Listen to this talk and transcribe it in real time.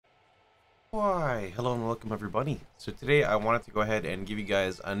Why, hello and welcome everybody. So today I wanted to go ahead and give you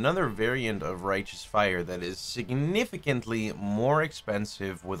guys another variant of Righteous Fire that is significantly more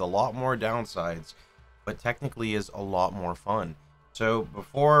expensive with a lot more downsides, but technically is a lot more fun. So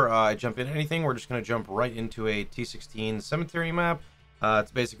before I jump into anything, we're just going to jump right into a T16 cemetery map.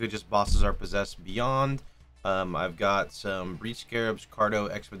 It's basically just bosses are possessed beyond. I've got some Breach Scarabs, Cardo,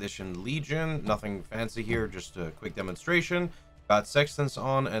 Expedition, Legion. Nothing fancy here, just a quick demonstration. Got Sextants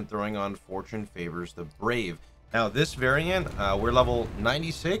on and throwing on Fortune Favors the Brave. Now this variant, we're level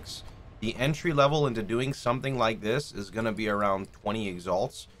 96. The entry level into doing something like this is going to be around 20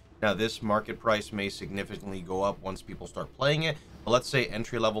 exalts. Now this market price may significantly go up once people start playing it, but let's say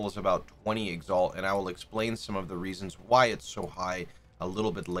entry level is about 20 exalt, and I will explain some of the reasons why it's so high a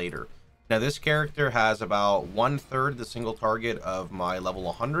little bit later. Now this character has about 1/3 the single target of my level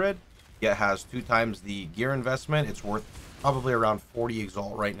 100, yet has 2 times the gear investment. It's worth probably around 40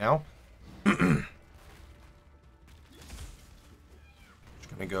 exalt right now. Just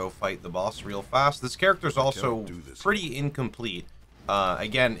gonna go fight the boss real fast. This character's also pretty incomplete.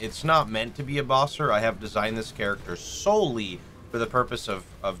 Again, it's not meant to be a bosser. I have designed this character solely for the purpose of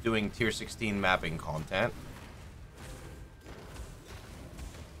doing tier 16 mapping content.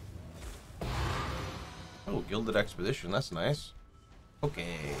 Oh, Gilded Expedition, that's nice.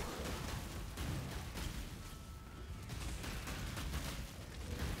 Okay.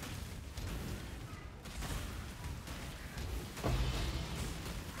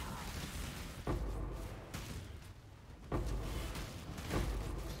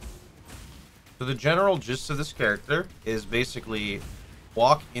 So the general gist of this character is basically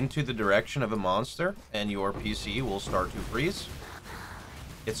walk into the direction of a monster and your PC will start to freeze.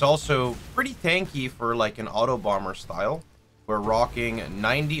 It's also pretty tanky for like an auto bomber style. We're rocking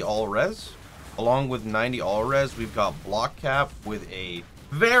 90 all res. Along with 90 all res, we've got block cap with a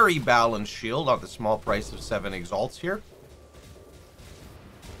very balanced shield at the small price of 7 exalts here.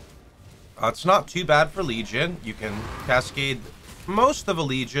 It's not too bad for Legion. You can cascade most of a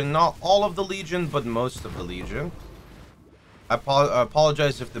Legion, not all of the Legion, but most of the Legion. I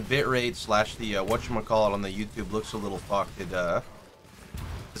apologize if the bitrate slash the whatchamacallit on the YouTube looks a little fucked.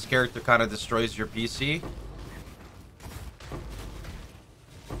 This character kind of destroys your PC.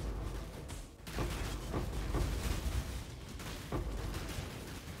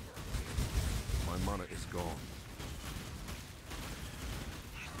 My mana is gone.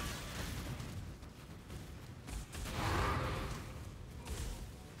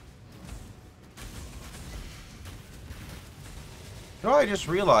 You know, I just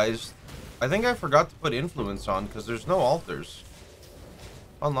realized, I think I forgot to put influence on because there's no altars.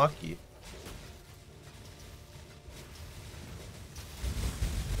 Unlucky.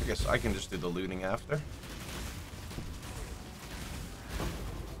 I guess I can just do the looting after.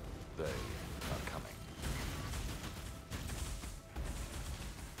 They are coming.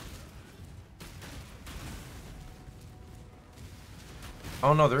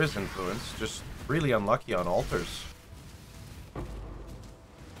 Oh no, there is influence. Just really unlucky on altars.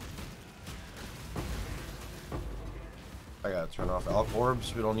 I gotta turn off alch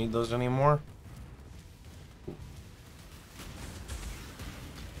orbs. We don't need those anymore.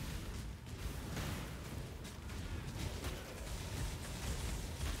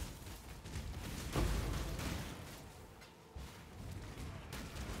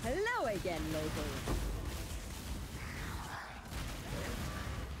 Hello again, local.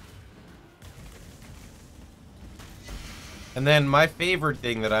 And then my favorite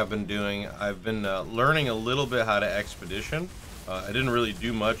thing that I've been doing, I've been learning a little bit how to Expedition. I didn't really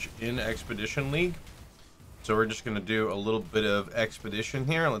do much in Expedition League. So we're just going to do a little bit of Expedition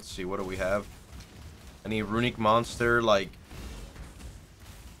here. Let's see, what do we have? Any runic monster, like...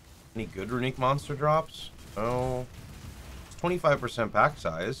 Any good runic monster drops? Oh. It's 25% pack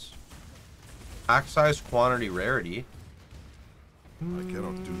size. Pack size, quantity, rarity. I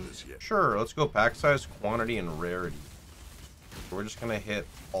cannot do this yet. Sure, let's go pack size, quantity, and rarity. So we're just gonna hit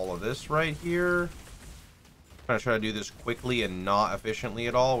all of this right here. I'm gonna try to do this quickly and not efficiently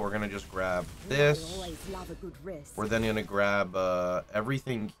at all. We're gonna just grab this. We're then gonna grab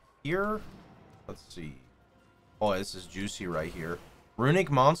everything here. Let's see. Oh, this is juicy right here. Runic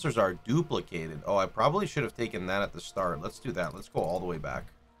monsters are duplicated. Oh, I probably should have taken that at the start. Let's do that. Let's go all the way back.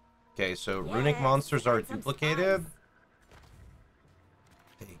 Okay, so runic monsters are duplicated.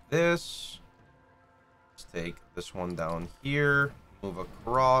 Take this. Let's take this one down here. Move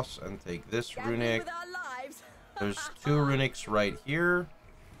across and take this runic. There's 2 runics right here.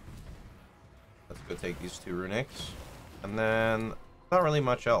 Let's go take these 2 runics. And then not really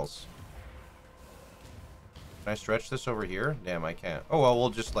much else. Can I stretch this over here? Damn, I can't. Oh, well,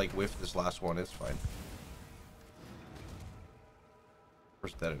 we'll just, like, whiff this last one. It's fine.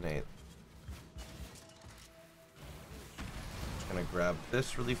 First detonate. Just gonna grab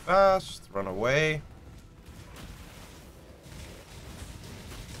this really fast. Run away.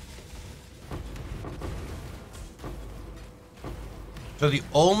 So the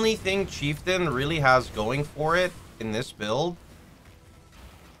only thing Chieftain really has going for it in this build,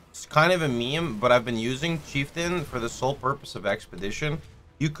 it's kind of a meme, but I've been using Chieftain for the sole purpose of Expedition.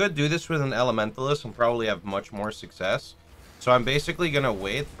 You could do this with an Elementalist and probably have much more success. So I'm basically going to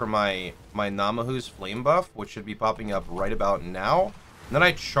wait for my Namahu's Flame buff, which should be popping up right about now. And then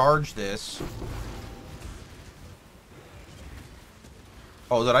I charge this.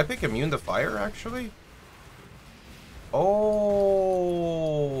 Oh, did I pick Immune to Fire, actually?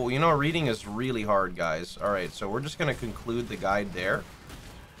 Oh, you know, reading is really hard, guys. All right, so we're just going to conclude the guide there.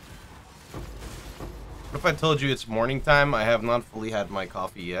 What if I told you it's morning time? I have not fully had my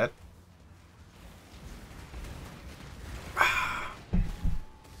coffee yet.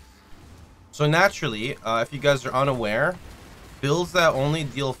 So naturally, if you guys are unaware, builds that only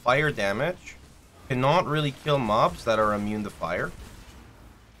deal fire damage cannot really kill mobs that are immune to fire.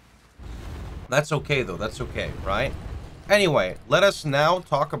 That's okay, though. That's okay, right? Anyway, let us now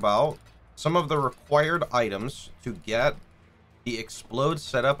talk about some of the required items to get the Explode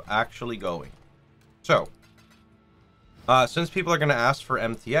setup actually going. So, since people are going to ask for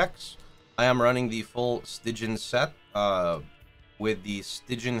MTX, I am running the full Stygian set with the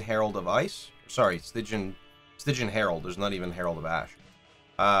Stygian Herald of Ice. Sorry, Stygian Herald. There's not even Herald of Ash.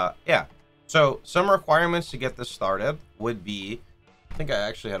 Yeah. So, some requirements to get this started would be... I think I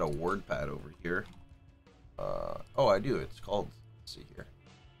actually had a word pad over here. Oh, I do. It's called... Let's see here.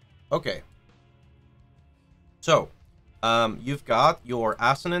 Okay. So, you've got your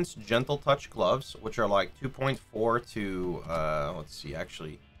Assonance Gentle Touch gloves, which are like 2.4 to... let's see,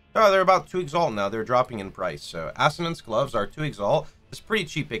 actually... Oh, they're about 2 Exalt now. They're dropping in price. So, Assonance gloves are 2 Exalt. It's pretty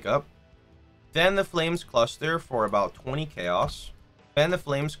cheap pickup. Fan the Flames cluster for about 20 Chaos. Fan the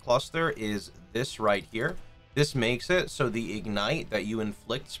Flames cluster is this right here. This makes it so the ignite that you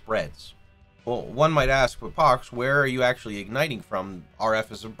inflict spreads. Well, one might ask, but Pohx, where are you actually igniting from?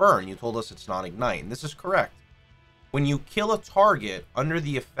 RF is a burn. You told us it's not ignite, and this is correct. When you kill a target under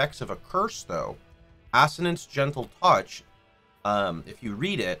the effects of a curse, though, Assonance Gentle Touch, if you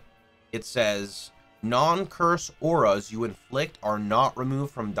read it, it says, non-curse auras you inflict are not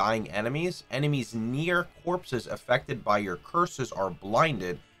removed from dying enemies. Enemies near corpses affected by your curses are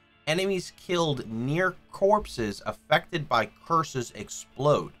blinded. Enemies killed near corpses affected by curses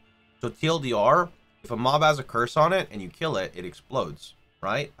explode. So TLDR, if a mob has a curse on it and you kill it, it explodes,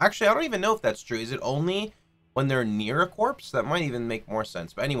 right? Actually, I don't even know if that's true. Is it only when they're near a corpse? That might even make more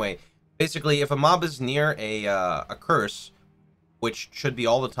sense. But anyway, basically, if a mob is near a curse, which should be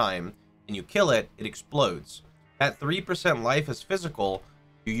all the time, and you kill it, it explodes. At 3% life is physical,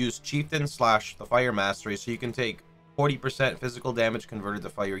 you use Chieftain / the Fire Mastery, so you can take 40% physical damage converted to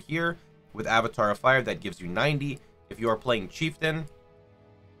fire here. With Avatar of Fire, that gives you 90. If you are playing Chieftain,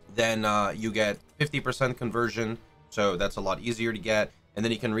 then you get 50% conversion, so that's a lot easier to get. And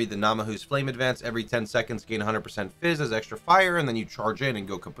then you can read the Namahu's Flame Advance. Every 10 seconds, gain 100% Fizz as extra fire, and then you charge in and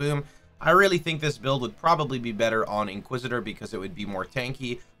go kaboom. I really think this build would probably be better on Inquisitor because it would be more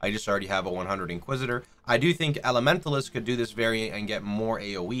tanky. I just already have a 100 Inquisitor. I do think Elementalist could do this variant and get more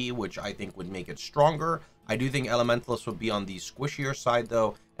AoE, which I think would make it stronger. I do think Elementalist would be on the squishier side,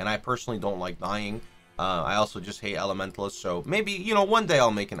 though, and I personally don't like dying. I also just hate Elementalist, so maybe, you know, one day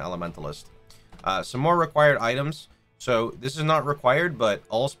I'll make an Elementalist. Some more required items. So this is not required, but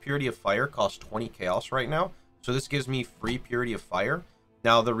All's Purity of Fire costs 20 Chaos right now. So this gives me free Purity of Fire.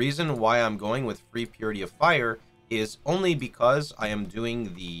 Now, the reason why I'm going with free Purity of Fire is only because I am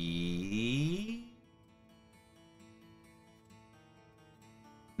doing the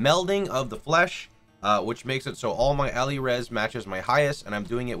Melding of the Flesh, which makes it so all my Ellie res matches my highest, and I'm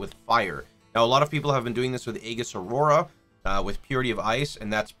doing it with fire. Now, a lot of people have been doing this with Aegis Aurora, with Purity of Ice,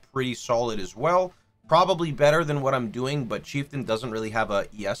 and that's pretty solid as well. Probably better than what I'm doing, but Chieftain doesn't really have a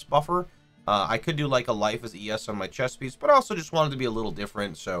ES buffer. I could do like a life as ES on my chest piece, but I also just wanted to be a little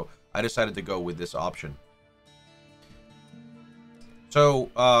different, so I decided to go with this option.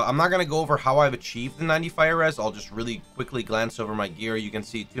 So, I'm not going to go over how I've achieved the 90 fire res. I'll just really quickly glance over my gear. You can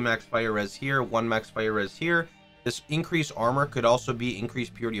see 2 max fire res here, 1 max fire res here. This increased armor could also be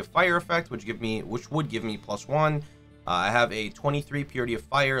increased Purity of Fire effect, which would give me +1. I have a 23 Purity of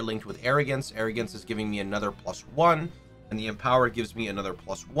Fire linked with Arrogance. Arrogance is giving me another +1. And the Empower gives me another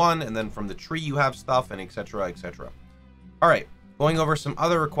 +1, and then from the tree you have stuff, and etc, etc. Alright, going over some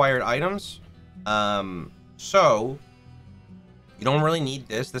other required items. So you don't really need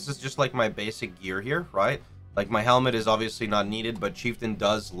this. This is just like my basic gear here, right? Like my helmet is obviously not needed, but Chieftain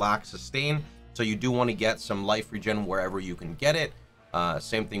does lack sustain, so you do want to get some life regen wherever you can get it.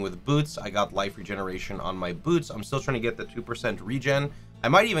 Same thing with boots. I got life regeneration on my boots. I'm still trying to get the 2% regen. I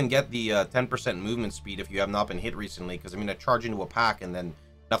might even get the 10% movement speed if you have not been hit recently, because I mean I charge into a pack and then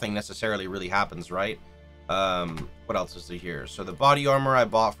nothing necessarily really happens, right? What else is there here? So the body armor I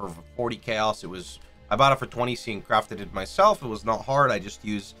bought for 40 chaos. I bought it for 20C and crafted it myself. It was not hard. I just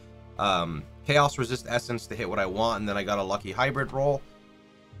used chaos resist essence to hit what I want, and then I got a lucky hybrid roll.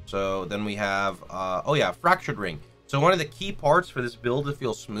 So then we have oh yeah, fractured ring. So one of the key parts for this build to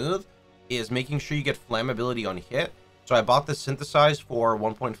feel smooth is making sure you get flammability on hit. So I bought this synthesized for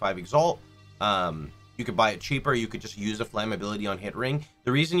 1.5 exalt. You could buy it cheaper. You could just use the flammability on hit ring.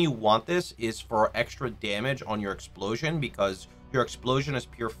 The reason you want this is for extra damage on your explosion, because your explosion is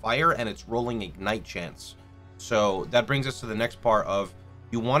pure fire and it's rolling ignite chance. So that brings us to the next part of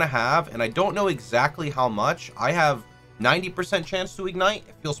you want to have, and I don't know exactly how much. I have 90% chance to ignite.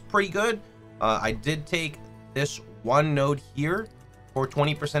 It feels pretty good. I did take this one node here for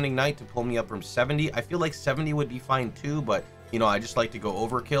 20% ignite to pull me up from 70. I feel like 70 would be fine too, but you know, I just like to go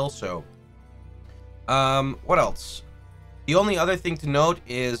overkill. So what else? The only other thing to note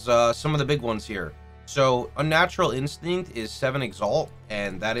is some of the big ones here. So Unnatural Instinct is 7 exalt,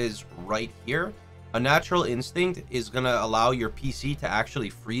 and that is right here. Unnatural Instinct is going to allow your PC to actually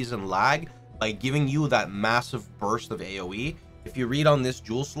freeze and lag by giving you that massive burst of AoE. If you read on this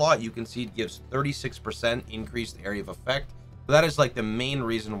jewel slot, you can see it gives 36% increased area of effect. So that is like the main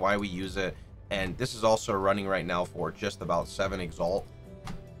reason why we use it. And this is also running right now for just about 7 exalt.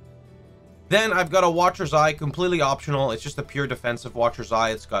 Then I've got a Watcher's Eye, completely optional. It's just a pure defensive Watcher's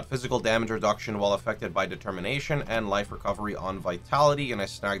Eye. It's got physical damage reduction while affected by determination and life recovery on vitality, and I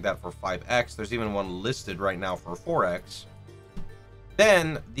snagged that for 5x. There's even one listed right now for 4x.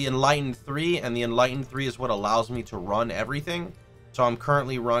 Then the Enlightened 3, and the Enlightened 3 is what allows me to run everything. So I'm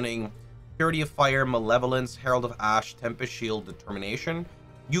currently running Purity of Fire, Malevolence, Herald of Ash, Tempest Shield, Determination.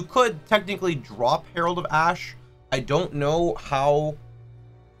 You could technically drop Herald of Ash. I don't know how...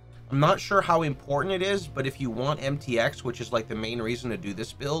 I'm not sure how important it is, but if you want MTX, which is like the main reason to do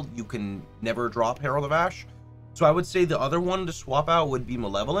this build, you can never drop Herald of Ash. So I would say the other one to swap out would be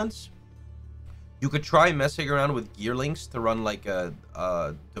Malevolence. You could try messing around with gear links to run like a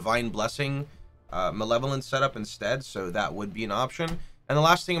Divine Blessing Malevolence setup instead, so that would be an option. And the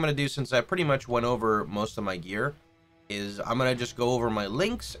last thing I'm going to do, since I pretty much went over most of my gear, is I'm going to just go over my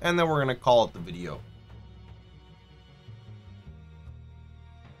links, and then we're going to call it the video.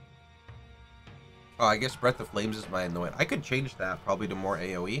 Oh, I guess Breath of Flames is my annoying. I could change that probably to more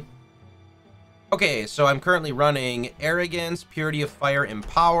AoE. Okay, so I'm currently running Arrogance, Purity of Fire,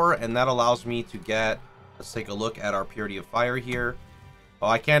 Empower, and that allows me to get... Let's take a look at our Purity of Fire here. Oh,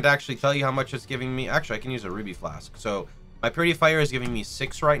 I can't actually tell you how much it's giving me. Actually, I can use a Ruby Flask. So my Purity of Fire is giving me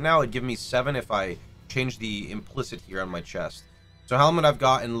 6 right now. It'd give me 7 if I change the implicit here on my chest. So helmet, I've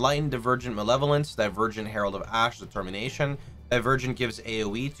got Enlightened, Divergent Malevolence, Divergent Herald of Ash, Determination. Divergent gives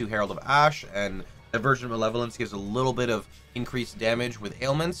AoE to Herald of Ash, and Divergent Malevolence gives a little bit of increased damage with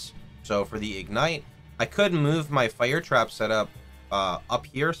ailments. So for the ignite, I could move my fire trap setup up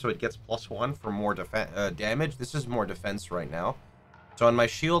here so it gets +1 for more damage. This is more defense right now. So on my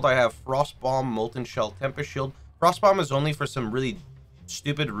shield, I have Frost Bomb, Molten Shell, Tempest Shield. Frost Bomb is only for some really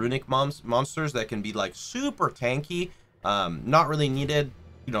stupid runic monsters that can be like super tanky. Not really needed.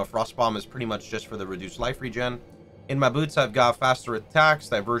 You know, Frost Bomb is pretty much just for the reduced life regen. In my boots, I've got faster attacks,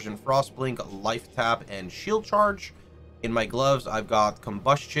 Diversion, Frost Blink, Life Tap, and Shield Charge. In my gloves, I've got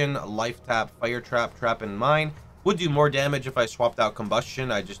Combustion, Life Tap, Fire Trap, Trap, and Mine. Would do more damage if I swapped out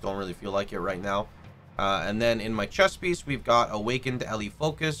Combustion. I just don't really feel like it right now. And then in my chest piece, we've got Awakened LE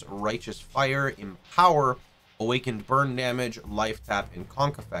Focus, Righteous Fire, Empower, Awakened Burn Damage, Life Tap, and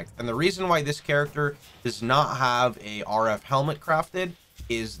Conk Effect. And the reason why this character does not have a RF helmet crafted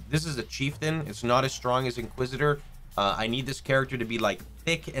is this is a Chieftain. It's not as strong as Inquisitor. I need this character to be like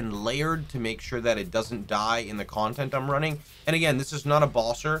thick and layered to make sure that it doesn't die in the content I'm running. And again, this is not a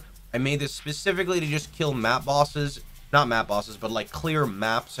bosser. I made this specifically to just kill map bosses, not map bosses, but like clear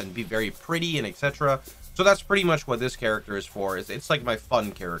maps and be very pretty and etc. So that's pretty much what this character is for. It's like my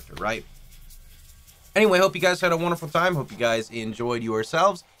fun character, right? Anyway, hope you guys had a wonderful time. Hope you guys enjoyed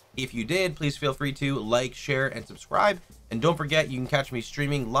yourselves. If you did, please feel free to like, share, and subscribe. And don't forget, you can catch me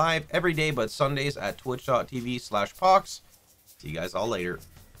streaming live every day but Sundays at twitch.tv/Pohx. See you guys all later.